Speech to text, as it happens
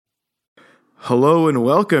Hello and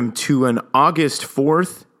welcome to an August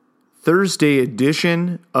 4th, Thursday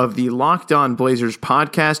edition of the Locked On Blazers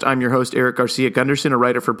podcast. I'm your host, Eric Garcia Gunderson, a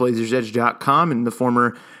writer for BlazersEdge.com and the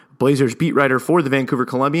former Blazers beat writer for the Vancouver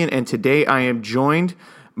Columbian. And today I am joined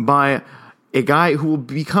by a guy who will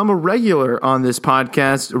become a regular on this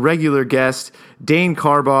podcast, a regular guest, Dane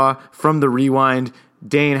Carbaugh from The Rewind.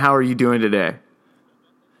 Dane, how are you doing today?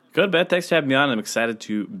 Good, Ben. Thanks for having me on. I'm excited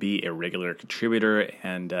to be a regular contributor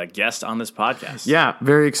and guest on this podcast. Yeah,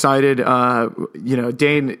 very excited.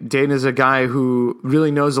 Dane is a guy who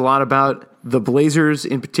really knows a lot about the Blazers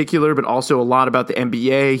in particular, but also a lot about the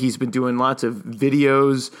NBA. He's been doing lots of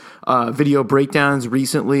videos, video breakdowns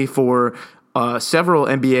recently for several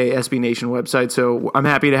NBA SB Nation websites. So I'm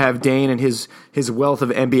happy to have Dane and his wealth of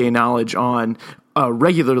NBA knowledge on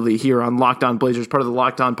regularly here on Locked On Blazers, part of the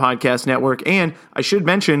Locked On Podcast Network. And I should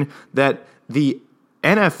mention that the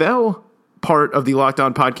NFL part of the Locked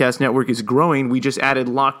On Podcast Network is growing. We just added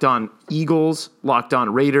Locked On Eagles, Locked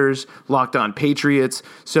On Raiders, Locked On Patriots.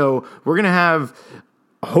 So we're going to have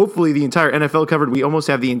hopefully the entire NFL covered. We almost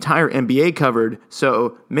have the entire NBA covered.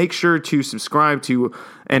 So make sure to subscribe to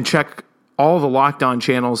and check all the Locked On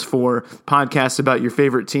channels for podcasts about your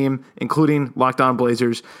favorite team, including Locked On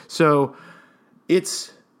Blazers. So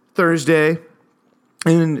it's Thursday,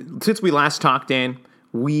 and since we last talked, Dan,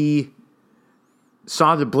 we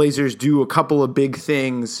saw the Blazers do a couple of big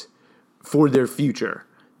things for their future.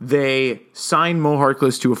 They signed Mo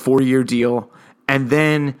Harkless to a 4-year deal, and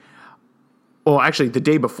then, the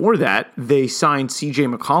day before that, they signed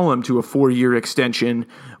CJ McCollum to a 4-year extension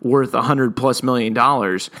worth $100+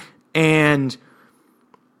 million. And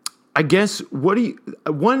I guess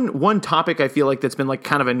one topic I feel like that's been like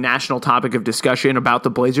kind of a national topic of discussion about the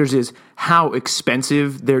Blazers is how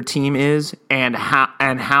expensive their team is and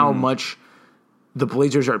how much the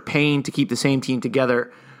Blazers are paying to keep the same team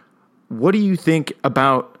together. What do you think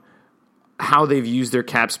about how they've used their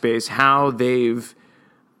cap space, how they've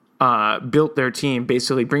built their team,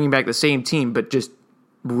 basically bringing back the same team but just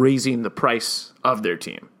raising the price of their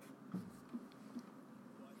team?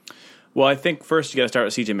 Well, I think first you got to start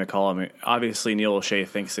with CJ McCollum. Obviously, Neil O'Shea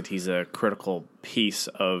thinks that he's a critical piece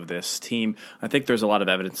of this team. I think there's a lot of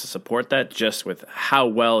evidence to support that, just with how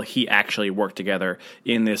well he actually worked together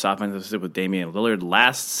in this offensive with Damian Lillard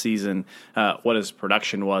last season, what his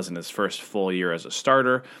production was in his first full year as a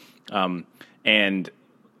starter. And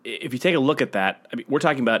if you take a look at that, I mean, we're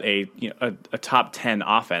talking about a top 10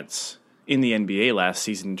 offense in the NBA last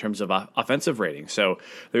season in terms of offensive rating. So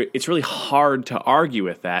it's really hard to argue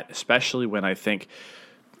with that, especially when I think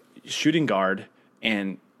shooting guard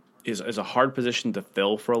and is a hard position to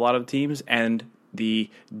fill for a lot of teams, and the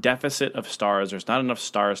deficit of stars. There's not enough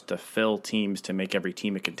stars to fill teams to make every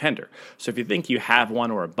team a contender. So if you think you have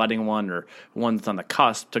one or a budding one or one that's on the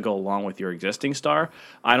cusp to go along with your existing star,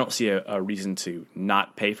 I don't see a reason to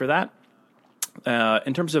not pay for that.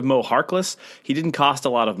 In terms of Mo Harkless, he didn't cost a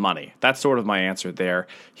lot of money. That's sort of my answer there.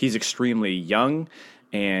 He's extremely young,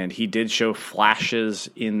 and he did show flashes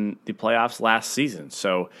in the playoffs last season.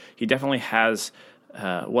 So he definitely has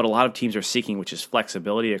what a lot of teams are seeking, which is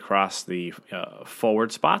flexibility across the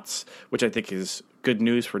forward spots, which I think is good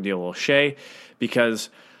news for Neil O'Shea, because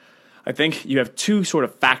I think you have two sort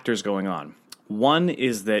of factors going on. One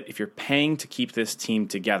is that if you're paying to keep this team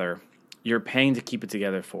together, you're paying to keep it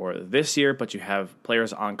together for this year, but you have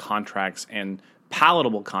players on contracts and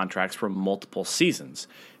palatable contracts for multiple seasons.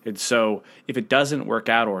 And so if it doesn't work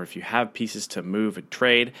out, or if you have pieces to move and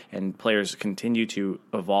trade and players continue to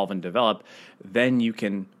evolve and develop, then you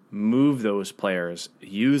can move those players,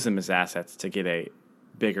 use them as assets to get a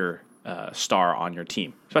bigger star on your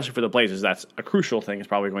team. Especially for the Blazers, that's a crucial thing. Is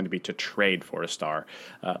probably going to be to trade for a star.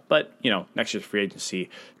 But next year's free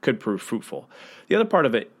agency could prove fruitful. The other part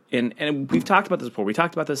of it, and we've talked about this before. We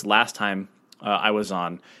talked about this last time I was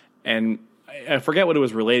on, and I forget what it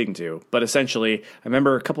was relating to, but essentially, I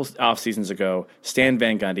remember a couple off seasons ago, Stan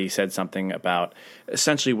Van Gundy said something about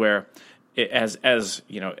essentially where, as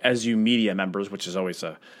you media members, which is always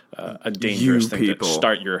a dangerous thing to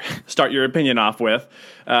start your opinion off with,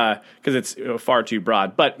 because it's far too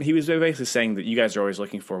broad. But he was basically saying that you guys are always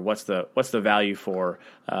looking for what's the value for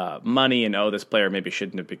money, and this player maybe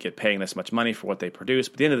shouldn't get paying this much money for what they produce.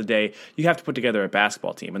 But at the end of the day, you have to put together a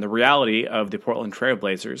basketball team, and the reality of the Portland Trail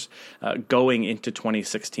Blazers going into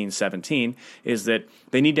 2016-17 is that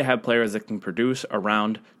they need to have players that can produce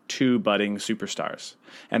around two budding superstars.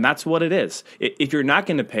 And that's what it is. If you're not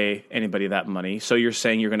going to pay anybody that money, so you're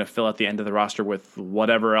saying you're going to fill out the end of the roster with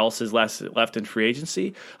whatever else is left in free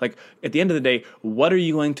agency, like at the end of the day, what are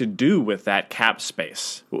you going to do with that cap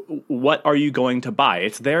space? What are you going to buy?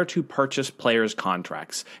 It's there to purchase players'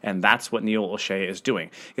 contracts, and that's what Neil O'Shea is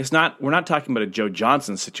doing. We're not talking about a Joe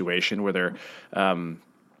Johnson situation where they're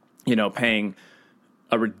paying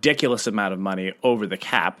a ridiculous amount of money over the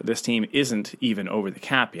cap. This team isn't even over the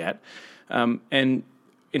cap yet. And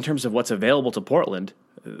in terms of what's available to Portland,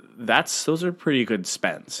 those are pretty good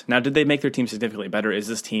spends. Now, did they make their team significantly better? Is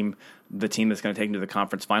this team the team that's going to take them to the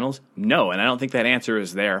conference finals? No, and I don't think that answer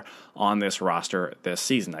is there on this roster this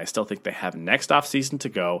season. I still think they have next offseason to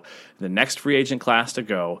go, the next free agent class to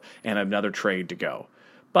go, and another trade to go.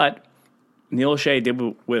 But Neil O'Shea did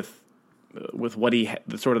with what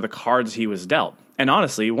the cards he was dealt. And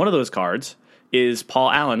honestly, one of those cards is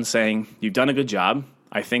Paul Allen saying, "You've done a good job.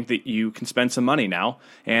 I think that you can spend some money now,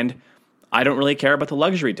 and I don't really care about the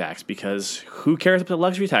luxury tax, because who cares about the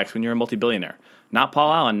luxury tax when you're a multi-billionaire? Not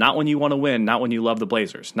Paul Allen, not when you want to win, not when you love the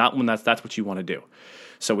Blazers, not when that's what you want to do."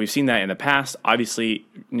 So we've seen that in the past. Obviously,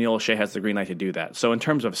 Neil O'Shea has the green light to do that. So in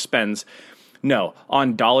terms of spends, no.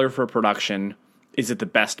 On dollar for production, is it the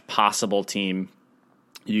best possible team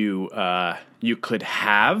you could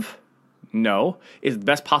have? No. Is it the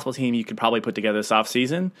best possible team you could probably put together this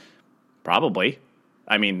offseason? Probably.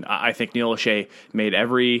 I mean, I think Neil O'Shea made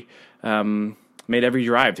every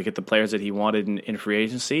drive to get the players that he wanted in free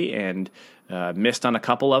agency, and missed on a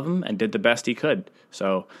couple of them and did the best he could.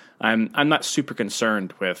 So I'm not super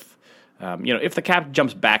concerned with if the cap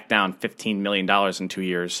jumps back down $15 million in 2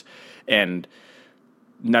 years and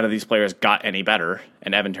none of these players got any better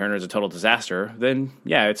and Evan Turner is a total disaster, then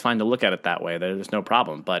yeah, it's fine to look at it that way. There's no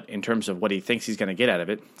problem. But in terms of what he thinks he's going to get out of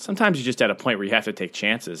it, sometimes you're just at a point where you have to take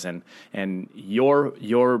chances, and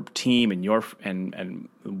your team and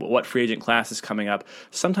what free agent class is coming up,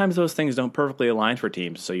 sometimes those things don't perfectly align for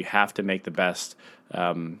teams. So you have to make the best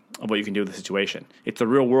of what you can do with the situation. It's the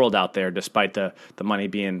real world out there, despite the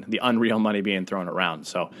unreal money being thrown around.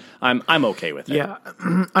 So I'm okay with it. Yeah,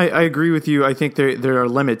 I agree with you. I think there are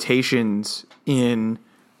limitations in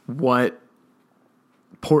what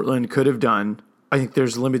Portland could have done. I think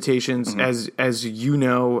there's limitations, as you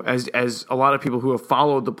know, as a lot of people who have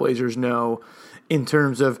followed the Blazers know, in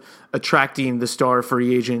terms of attracting the star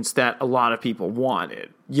free agents that a lot of people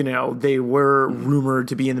wanted. They were rumored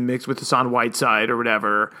to be in the mix with Hassan Whiteside or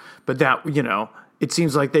whatever, but that, it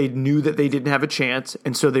seems like they knew that they didn't have a chance,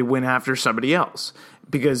 and so they went after somebody else.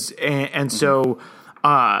 So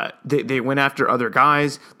they went after other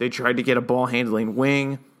guys. They tried to get a ball handling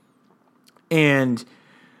wing, and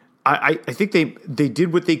I think they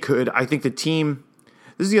did what they could. I think the team.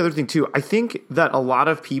 This is the other thing too. I think that a lot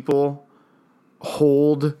of people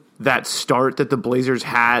hold that start that the Blazers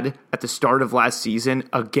had at the start of last season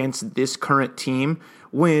against this current team,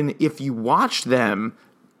 when if you watched them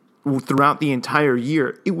throughout the entire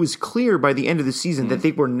year, it was clear by the end of the season that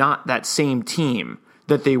they were not that same team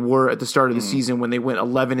that they were at the start of the season, when they went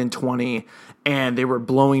 11-20 and they were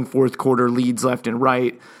blowing fourth quarter leads left and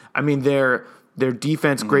right. I mean, their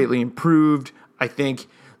defense greatly improved. I think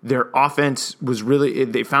their offense was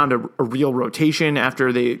they found a real rotation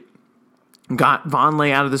after they got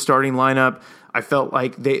Vonleh out of the starting lineup. I felt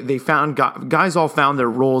like they found guys all found their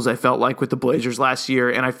roles, I felt like, with the Blazers last year,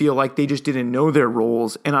 and I feel like they just didn't know their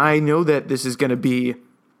roles. And I know that this is going to be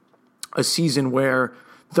a season where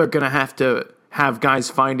they're going to have guys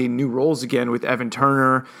finding new roles again, with Evan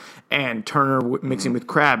Turner and Turner mixing with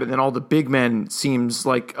Crabbe, and then all the big men seems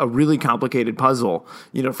like a really complicated puzzle,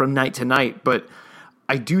 from night to night. But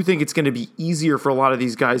I do think it's going to be easier for a lot of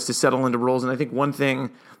these guys to settle into roles. And I think one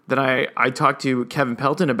thing that I talked to Kevin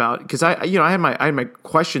Pelton about, because I had my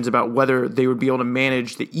questions about whether they would be able to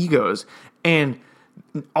manage the egos, and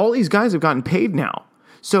all these guys have gotten paid now.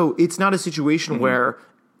 So it's not a situation where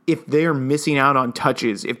if they're missing out on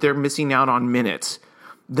touches, if they're missing out on minutes,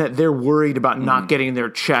 that they're worried about not getting their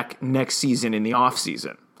check next season in the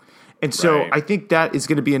offseason. And so I think that is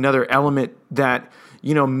going to be another element that,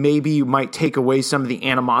 maybe you might take away some of the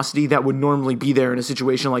animosity that would normally be there in a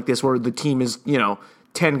situation like this, where the team is,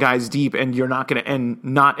 10 guys deep, and you're not going to, and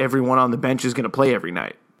not everyone on the bench is going to play every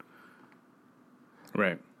night.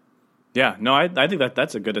 Right. Yeah, no, I think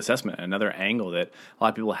that's a good assessment. Another angle that a lot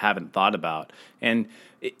of people haven't thought about. And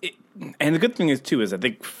and the good thing is, too, is I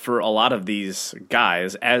think for a lot of these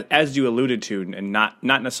guys, as you alluded to, and not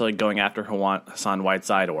necessarily going after Hassan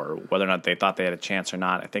Whiteside or whether or not they thought they had a chance or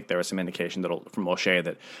not, I think there was some indication from O'Shea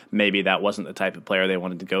that maybe that wasn't the type of player they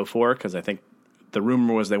wanted to go for, because I think the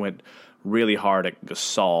rumor was they went really hard at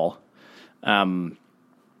Gasol.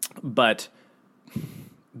 But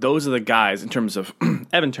those are the guys, in terms of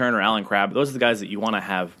Evan Turner, Alan Crabb, those are the guys that you want to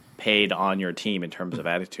have paid on your team in terms of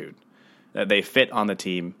attitude. That they fit on the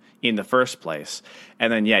team in the first place.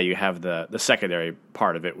 And then, you have the secondary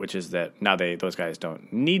part of it, which is that now those guys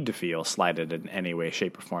don't need to feel slighted in any way,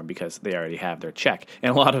 shape, or form because they already have their check.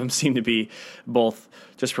 And a lot of them seem to be both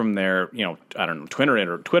just from their, Twitter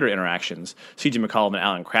interactions. CJ McCollum and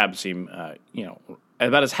Alan Crabb seem,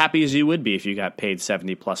 about as happy as you would be if you got paid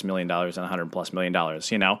 $70+ million and $100+ million,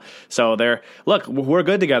 So look, we're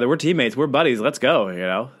good together. We're teammates. We're buddies. Let's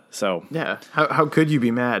go, So yeah, how could you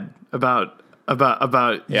be mad about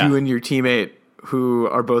you and your teammate who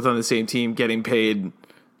are both on the same team getting paid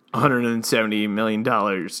 $170 million?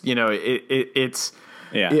 It's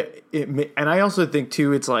and I also think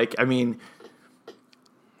too, it's like, I mean,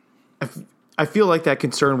 I feel like that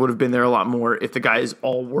concern would have been there a lot more if the guys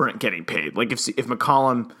all weren't getting paid. Like if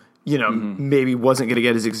McCollum, maybe wasn't going to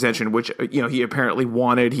get his extension, which, he apparently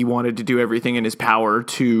wanted. He wanted to do everything in his power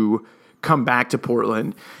to come back to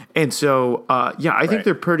Portland. And so, I think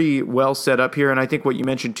they're pretty well set up here. And I think what you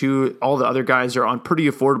mentioned too, all the other guys are on pretty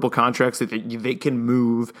affordable contracts that they can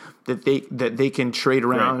move, that they can trade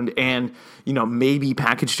around and, maybe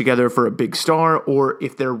package together for a big star, or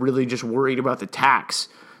if they're really just worried about the tax,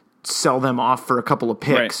 sell them off for a couple of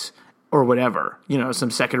picks or whatever,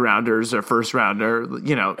 some second rounders or first rounder,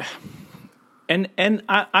 And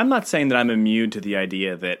I'm not saying that I'm immune to the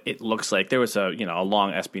idea that it looks like there was a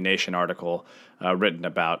long SB Nation article written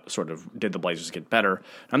about sort of did the Blazers get better.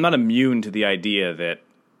 I'm not immune to the idea that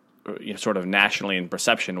sort of nationally and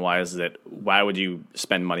perception wise that why would you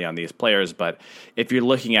spend money on these players? But if you're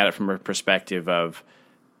looking at it from a perspective of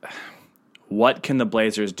what can the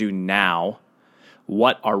Blazers do now,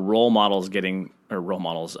 what are role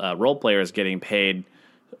players getting paid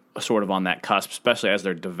sort of on that cusp, especially as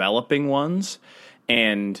they're developing ones,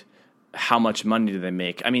 and how much money do they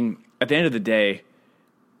make? I mean, at the end of the day,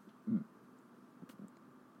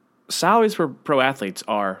 salaries for pro athletes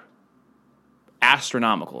are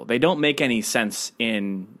astronomical. They don't make any sense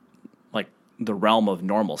in like the realm of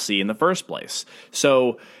normalcy in the first place.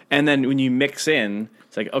 So, and then when you mix in,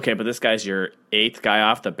 it's like, okay, but this guy's your 8th guy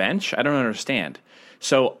off the bench? I don't understand.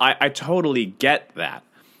 So I totally get that.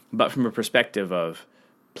 But from a perspective of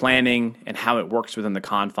planning and how it works within the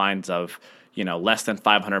confines of, less than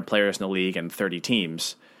 500 players in the league and 30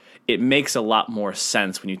 teams, it makes a lot more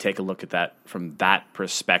sense when you take a look at that from that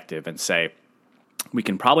perspective and say, we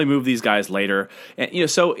can probably move these guys later. And,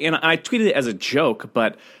 I tweeted it as a joke,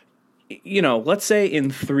 but, let's say in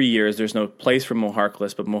 3 years there's no place for Mo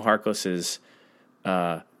Harkless, but Mo Harkless is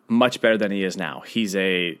much better than he is now. He's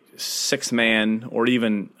a 6-man or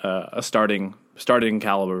even a starting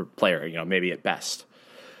caliber player, maybe at best.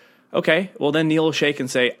 Okay, well then Neil O'Shea can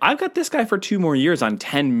say, I've got this guy for 2 more years on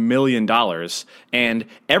 $10 million, and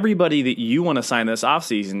everybody that you want to sign this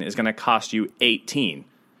offseason is going to cost you 18.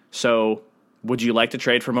 So would you like to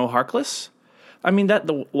trade for Mo Harkless? I mean,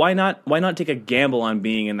 why not take a gamble on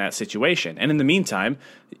being in that situation? And in the meantime,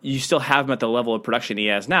 you still have him at the level of production he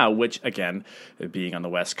has now, which, again, being on the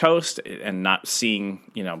West Coast and not seeing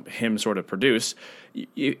him sort of produce,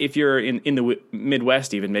 if you're in the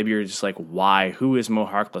Midwest even, maybe you're just like, why? Who is Mo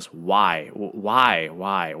Harkless? Why?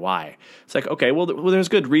 It's like, okay, well, there's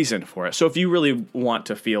good reason for it. So if you really want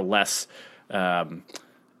to feel less uneasy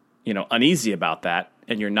about that,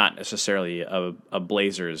 and you're not necessarily a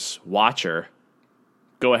Blazers watcher,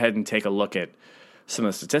 go ahead and take a look at some of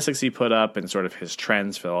the statistics he put up and sort of his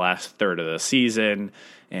trends for the last third of the season,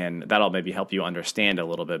 and that'll maybe help you understand a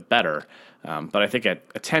little bit better. But I think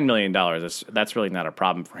at $10 million, that's really not a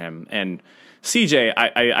problem for him. And CJ,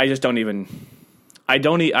 I just don't even – I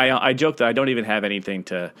joke that I don't even have anything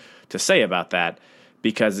to say about that,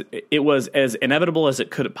 because it was as inevitable as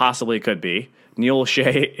it could be. Neil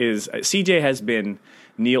O'Shea CJ has been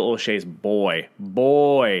Neil O'Shea's boy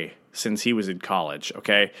since he was in college,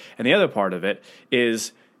 okay? And the other part of it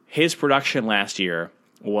is his production last year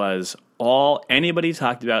was all anybody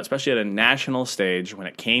talked about, especially at a national stage when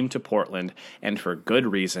it came to Portland, and for good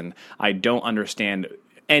reason. I don't understand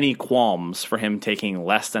any qualms for him taking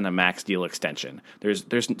less than a max deal extension. There's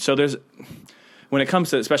when it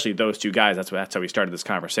comes to especially those two guys, that's how we started this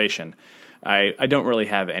conversation. I don't really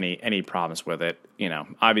have any problems with it.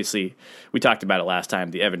 Obviously, we talked about it last time.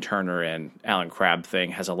 The Evan Turner and Alan Crabb thing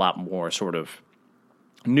has a lot more sort of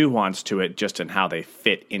nuance to it, just in how they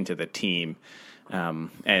fit into the team,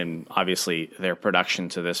 and obviously their production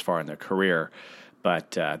to this far in their career.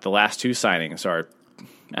 But the last two signings are,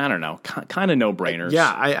 I don't know, kind of no-brainers.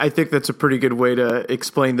 Yeah, I think that's a pretty good way to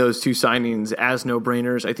explain those two signings as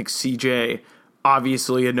no-brainers. I think CJ,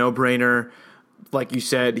 obviously a no-brainer. like you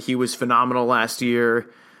said, he was phenomenal last year.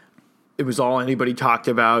 It was all anybody talked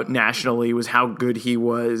about nationally was how good he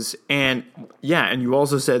was. And yeah, and you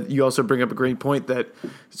also bring up a great point that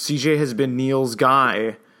CJ has been Neil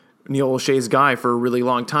O'Shea's guy for a really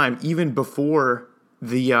long time, even before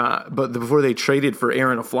before they traded for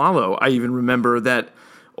Aaron Aflalo. I even remember that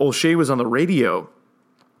O'Shea was on the radio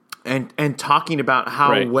and talking about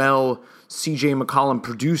how well CJ McCollum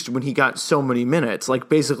produced when he got so many minutes, like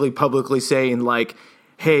basically publicly saying like,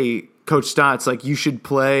 hey, Coach Stotts, like you should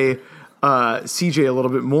play CJ a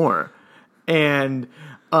little bit more. And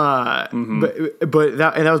but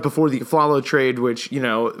that was before the Aflalo trade, which,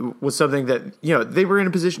 was something that, they were in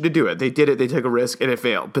a position to do it. They did it, they took a risk and it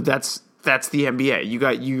failed. But that's the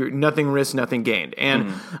NBA. You nothing risked, nothing gained.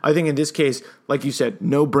 And I think in this case, like you said,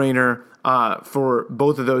 no brainer for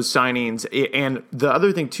both of those signings. And the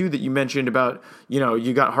other thing too that you mentioned about,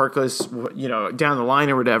 you got Harkless, down the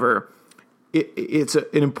line or whatever. It's an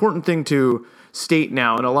important thing to state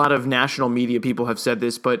now, and a lot of national media people have said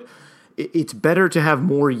this, but it's better to have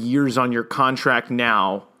more years on your contract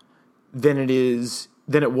now than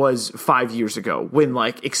it was 5 years ago, when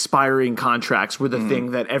like expiring contracts were the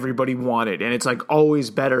thing that everybody wanted. And it's like always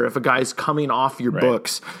better if a guy's coming off your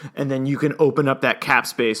books and then you can open up that cap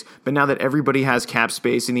space. But now that everybody has cap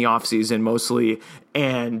space in the offseason mostly,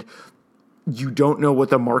 and you don't know what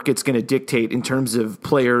the market's going to dictate in terms of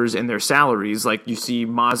players and their salaries. Like you see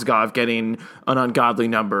Mozgov getting an ungodly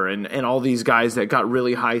number and all these guys that got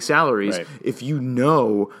really high salaries. Right. If you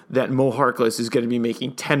know that Mo Harkless is going to be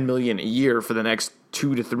making $10 million a year for the next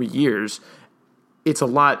 2 to 3 years, it's a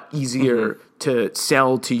lot easier to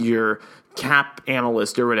sell to your cap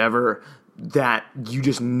analyst or whatever that you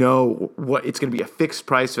just know what it's going to be a fixed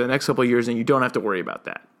price for the next couple of years and you don't have to worry about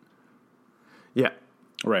that. Yeah.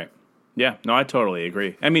 Right. Yeah, no, I totally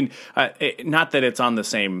agree. I mean, not that it's on the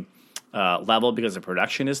same level because the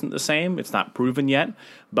production isn't the same. It's not proven yet.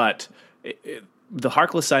 But the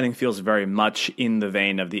Harkless signing feels very much in the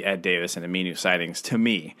vein of the Ed Davis and Aminu sightings to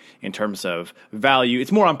me in terms of value.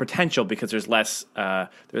 It's more on potential because there's less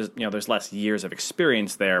years of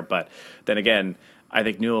experience there. But then again, I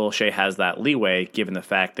think Neil O'Shea has that leeway given the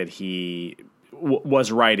fact that he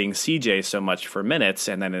was riding CJ so much for minutes,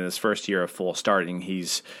 and then in his first year of full starting,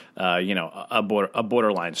 he's a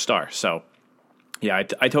borderline star. So, yeah,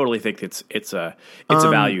 I totally think it's a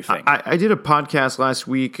value thing. I did a podcast last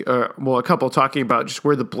week, a couple talking about just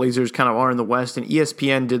where the Blazers kind of are in the West, and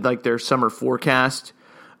ESPN did like their summer forecast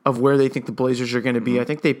of where they think the Blazers are going to be. I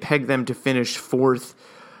think they pegged them to finish fourth.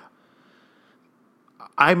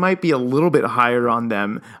 I might be a little bit higher on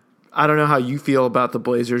them. I don't know how you feel about the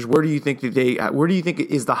Blazers. Where do you think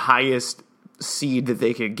is the highest seed that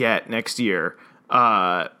they could get next year?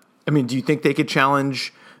 Do you think they could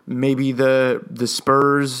challenge maybe the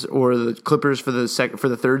Spurs or the Clippers for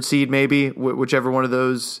the third seed? Maybe whichever one of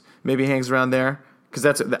those maybe hangs around there.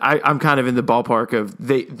 Because I'm kind of in the ballpark of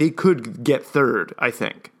they could get third. I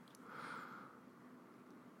think.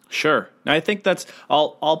 Sure, I think that's.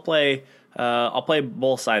 I'll play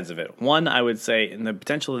both sides of it. One, I would say, in the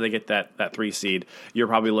potential that they get that 3 seed, you're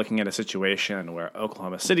probably looking at a situation where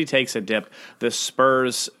Oklahoma City takes a dip. The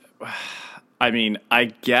Spurs,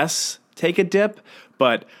 I guess, take a dip,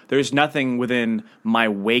 but there's nothing within my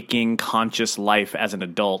waking conscious life as an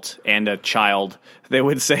adult and a child that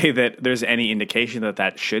would say that there's any indication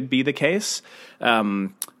that should be the case.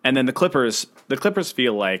 And then the Clippers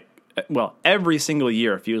feel like, well, every single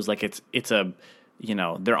year it feels like it's a,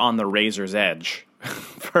 they're on the razor's edge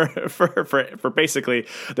for basically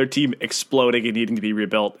their team exploding and needing to be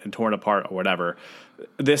rebuilt and torn apart or whatever.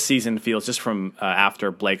 This season feels, just from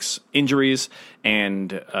after Blake's injuries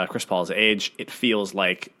and Chris Paul's age, it feels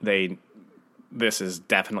like this is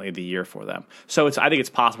definitely the year for them. So I think it's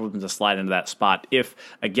possible for them to slide into that spot if,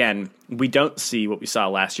 again, we don't see what we saw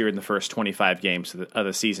last year in the first 25 games of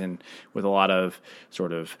the season with a lot of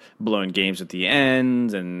sort of blown games at the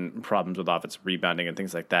end and problems with offensive rebounding and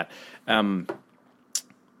things like that. On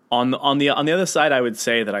the other side, I would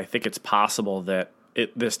say that I think it's possible that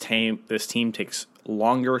this team takes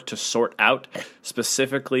longer to sort out,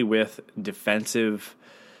 specifically with defensive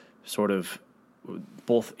sort of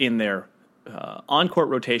both in their on-court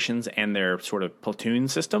rotations and their sort of platoon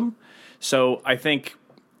system. So I think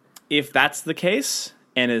if that's the case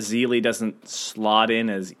and Ezeli doesn't slot in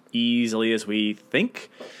as easily as we think,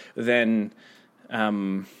 then,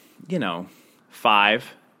 5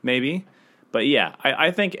 maybe. But yeah,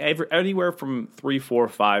 I think anywhere from 3, 4,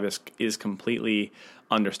 5 is completely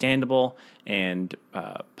understandable and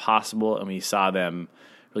possible. And we saw them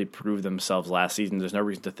really prove themselves last season. There's no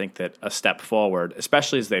reason to think that a step forward,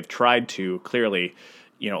 especially as they've tried to clearly,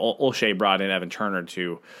 Olshey brought in Evan Turner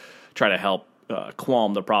to try to help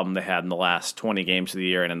qualm the problem they had in the last 20 games of the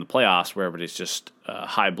year and in the playoffs, where everybody's just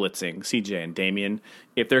high blitzing CJ and Damian.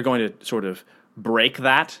 If they're going to sort of break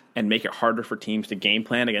that and make it harder for teams to game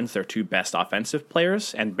plan against their two best offensive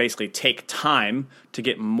players and basically take time to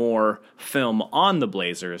get more film on the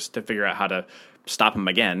Blazers to figure out how to stop them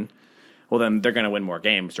again, well, then they're going to win more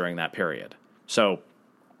games during that period. So,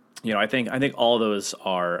 I think all those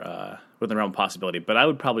are within the realm of possibility, but I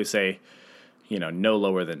would probably say, no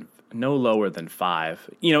lower than 5.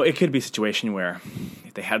 It could be a situation where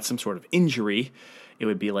if they had some sort of injury, it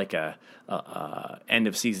would be like a end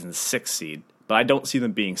of season 6 seed. But I don't see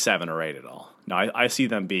them being 7 or 8 at all. No, I see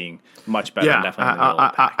them being much better. Yeah, definitely in the middle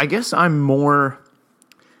of the pack. I guess I'm more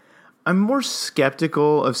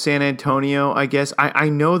skeptical of San Antonio. I guess I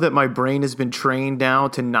know that my brain has been trained now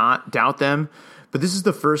to not doubt them, but this is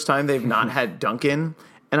the first time they've not had Duncan.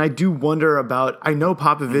 And I do wonder about, I know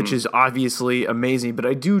Popovich is obviously amazing, but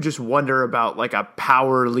I do just wonder about like a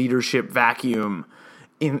power leadership vacuum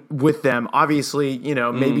with them. Obviously,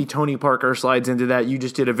 maybe Tony Parker slides into that. You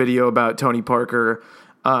just did a video about Tony Parker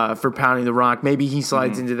for pounding the rock. Maybe he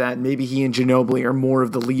slides into that. Maybe he and Ginobili are more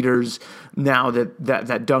of the leaders now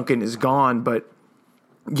that Duncan is gone. But,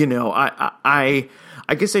 I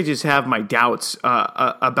guess I just have my doubts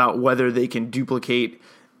about whether they can duplicate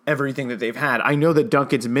everything that they've had. I know that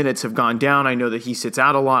Duncan's minutes have gone down. I know that he sits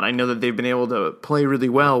out a lot. I know that they've been able to play really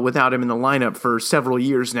well without him in the lineup for several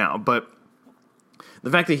years now. But the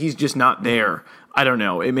fact that he's just not there, I don't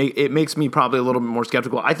know. It makes me probably a little bit more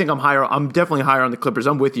skeptical. I think I'm definitely higher on the Clippers.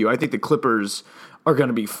 I'm with you. I think the Clippers are going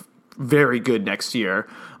to be very good next year.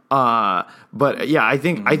 But yeah, I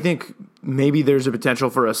think maybe there's a potential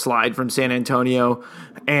for a slide from San Antonio,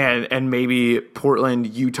 and maybe Portland,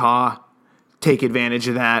 Utah take advantage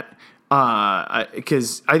of that,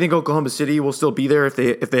 because I think Oklahoma City will still be there if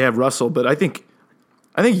they have Russell, but I think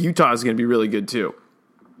Utah is going to be really good too.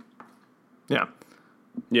 Yeah.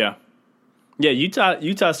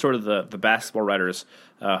 Utah's sort of the basketball writers'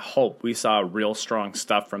 hope. We saw real strong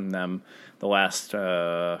stuff from them the last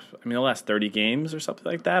 30 games or something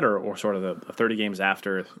like that, or sort of the 30 games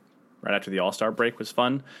right after the All-Star break was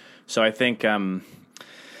fun. So I think.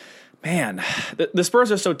 Man, the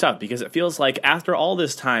Spurs are so tough because it feels like after all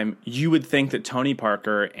this time, you would think that Tony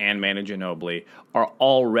Parker and Manu Ginobili are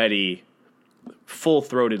already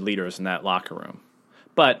full-throated leaders in that locker room.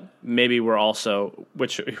 But maybe we're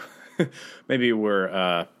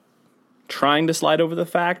trying to slide over the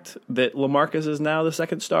fact that LaMarcus is now the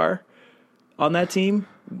second star on that team,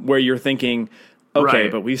 where you're thinking, okay,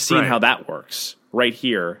 but we've seen how that works right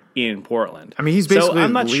here in Portland. I mean, he's basically. So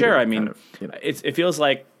I'm not sure. I mean, kind of, it feels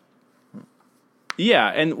like. Yeah,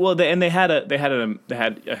 and they had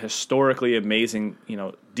a historically amazing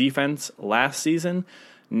defense last season.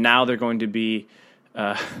 Now they're going to be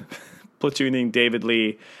platooning David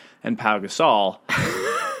Lee and Pau Gasol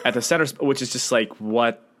at the center, which is just like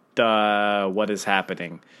what is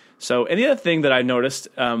happening. So, and the other thing that I noticed,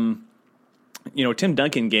 Tim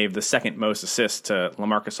Duncan gave the second most assists to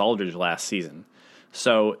LaMarcus Aldridge last season.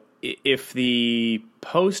 So if the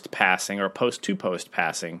post passing or post to post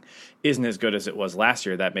passing isn't as good as it was last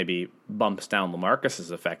year, that maybe bumps down LaMarcus's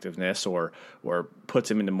effectiveness or puts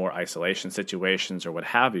him into more isolation situations or what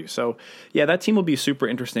have you. So yeah, that team will be super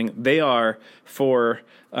interesting. They are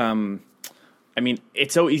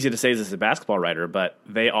it's so easy to say this as a basketball writer, but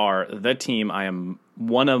they are the team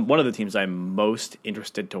one of the teams I'm most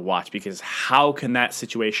interested to watch, because how can that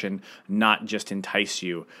situation not just entice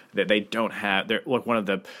you that they don't have one of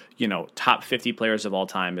the top 50 players of all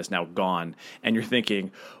time is now gone, and you're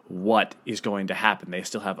thinking, what is going to happen? They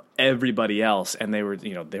still have everybody else, and they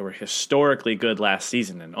were historically good last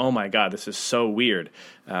season, and oh my god, this is so weird.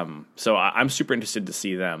 So I'm super interested to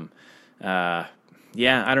see them.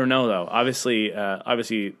 Yeah, I don't know though. Obviously,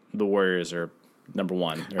 the Warriors are number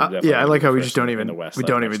one. I like how we just don't even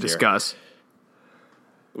discuss.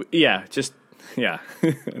 Yeah,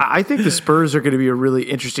 I think the Spurs are going to be a really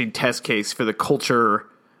interesting test case for the culture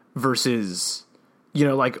versus,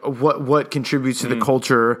 what contributes to the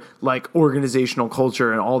culture, like organizational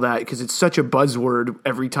culture and all that, because it's such a buzzword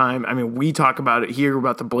every time. I mean, we talk about it here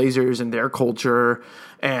about the Blazers and their culture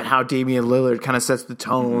and how Damian Lillard kind of sets the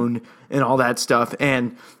tone and all that stuff.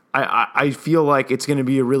 And I feel like it's going to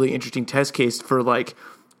be a really interesting test case for, like,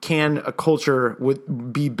 can a culture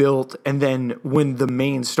be built, and then when the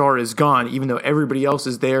main star is gone, even though everybody else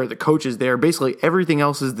is there, the coach is there, basically everything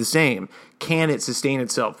else is the same, can it sustain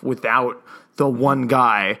itself without the one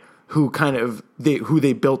guy who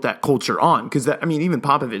they built that culture on? Because even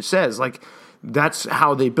Popovich says, like, that's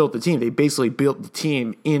how they built the team. They basically built the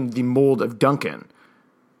team in the mold of Duncan.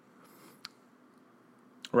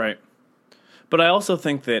 Right. But I also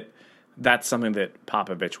think that that's something that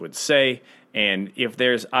Popovich would say. And if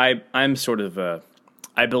there's, I'm sort of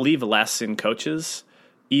I believe less in coaches,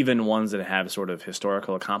 even ones that have sort of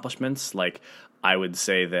historical accomplishments. Like I would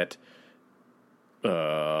say that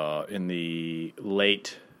in the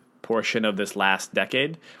late portion of this last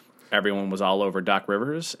decade, everyone was all over Doc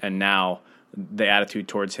Rivers, and now the attitude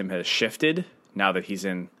towards him has shifted now that he's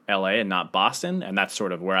in LA and not Boston, and that's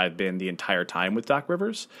sort of where I've been the entire time with Doc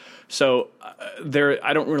Rivers. So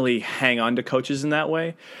I don't really hang on to coaches in that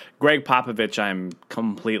way. Greg Popovich, I'm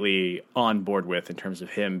completely on board with in terms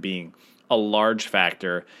of him being a large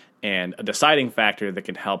factor and a deciding factor that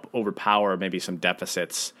can help overpower maybe some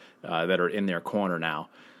deficits that are in their corner now.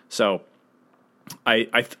 So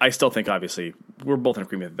I still think, obviously, we're both in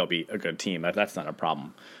agreement that they'll be a good team. That's not a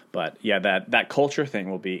problem. But yeah, that culture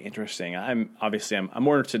thing will be interesting. I'm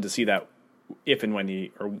more interested to see that if and when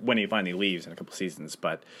he finally leaves in a couple seasons.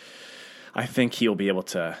 But I think he'll be able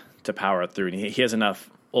to power it through, and he has enough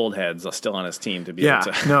old heads still on his team to be able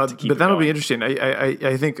to. No, to keep but that'll going. be interesting.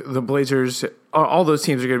 I think the Blazers, all those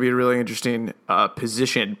teams are going to be a really interesting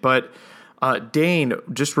position. But Dane,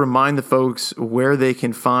 just remind the folks where they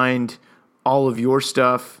can find all of your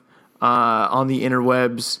stuff on the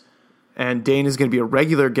interwebs. And Dane is going to be a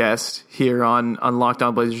regular guest here on Locked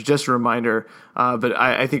On Blazers. Just a reminder. But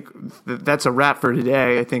I think that's a wrap for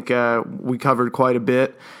today. I think we covered quite a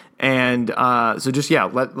bit. And so just,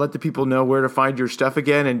 let the people know where to find your stuff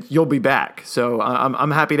again, and you'll be back. So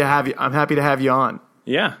I'm happy to have you. I'm happy to have you on.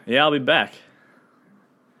 Yeah, I'll be back.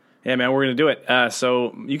 Yeah, man, we're going to do it.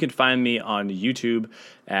 So you can find me on YouTube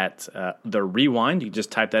at The Rewind. You can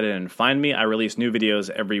just type that in and find me. I release new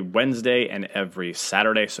videos every Wednesday and every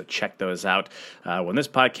Saturday, so check those out. When this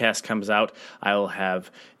podcast comes out, I will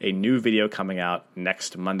have a new video coming out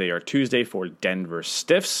next Monday or Tuesday for Denver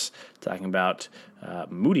Stiffs, talking about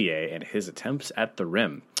Moutier and his attempts at the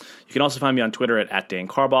rim. You can also find me on Twitter at Dane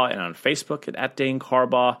Carbaugh and on Facebook at Dane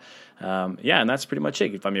Carbaugh. And that's pretty much it.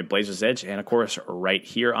 You can find me at Blazers Edge and, of course, right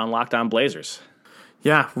here on Locked On Blazers.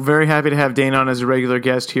 Yeah, we're very happy to have Dane on as a regular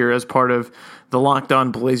guest here as part of the Locked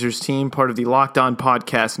On Blazers team, part of the Locked On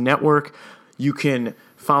Podcast Network. You can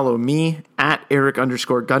follow me at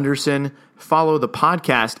Eric_Gunderson, follow the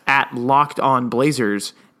podcast at Locked On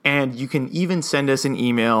Blazers, and you can even send us an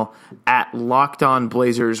email at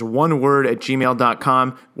lockedonblazers, one word,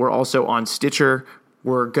 @gmail.com. We're also on Stitcher.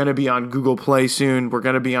 We're going to be on Google Play soon. We're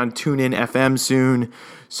going to be on TuneIn FM soon.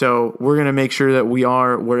 So we're going to make sure that we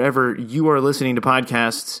are wherever you are listening to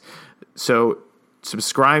podcasts. So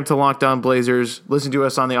subscribe to Locked On Blazers. Listen to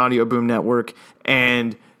us on the Audio Boom Network.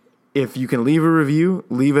 And if you can leave a review,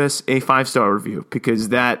 leave us a 5-star review, because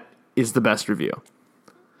that is the best review.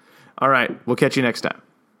 All right. We'll catch you next time.